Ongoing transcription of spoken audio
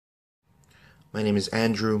My name is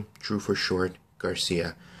Andrew, Drew for short,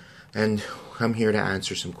 Garcia, and I'm here to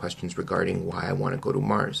answer some questions regarding why I want to go to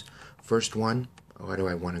Mars. First one, why do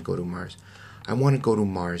I want to go to Mars? I want to go to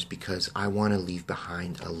Mars because I want to leave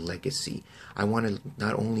behind a legacy. I want to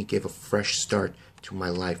not only give a fresh start to my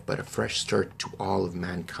life, but a fresh start to all of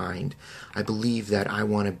mankind. I believe that I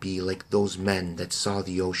want to be like those men that saw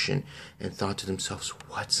the ocean and thought to themselves,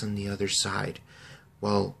 what's on the other side?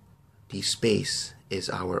 Well, the space is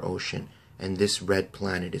our ocean, and this red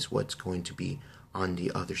planet is what's going to be on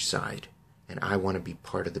the other side. And I want to be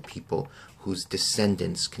part of the people whose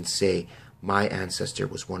descendants can say, my ancestor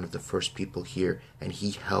was one of the first people here, and he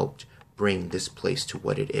helped bring this place to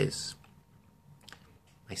what it is.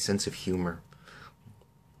 My sense of humor,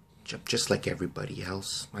 just like everybody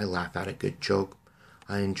else, I laugh at a good joke.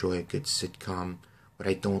 I enjoy a good sitcom. What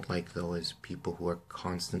I don't like, though, is people who are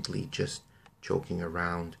constantly just joking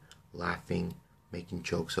around, laughing, making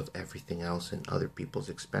jokes of everything else and other people's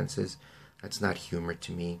expenses. That's not humor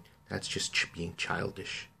to me. That's just being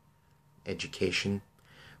childish. Education.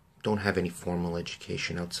 Don't have any formal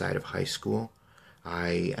education outside of high school.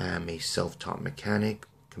 I am a self-taught mechanic,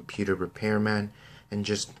 computer repairman, and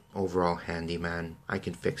just overall handyman. I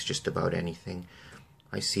can fix just about anything.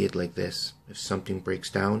 I see it like this. If something breaks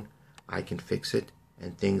down, I can fix it,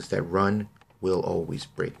 and things that run will always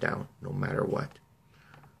break down, no matter what.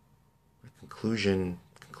 Conclusion,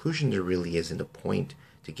 there really isn't a point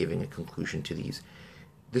to giving a conclusion to these.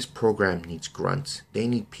 This program needs grunts. They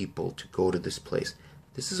need people to go to this place.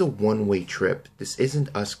 This is a one-way trip. This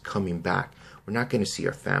isn't us coming back. We're not going to see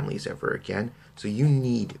our families ever again. So you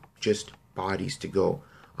need just bodies to go.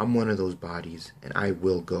 I'm one of those bodies, and I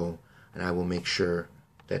will go, and I will make sure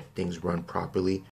that things run properly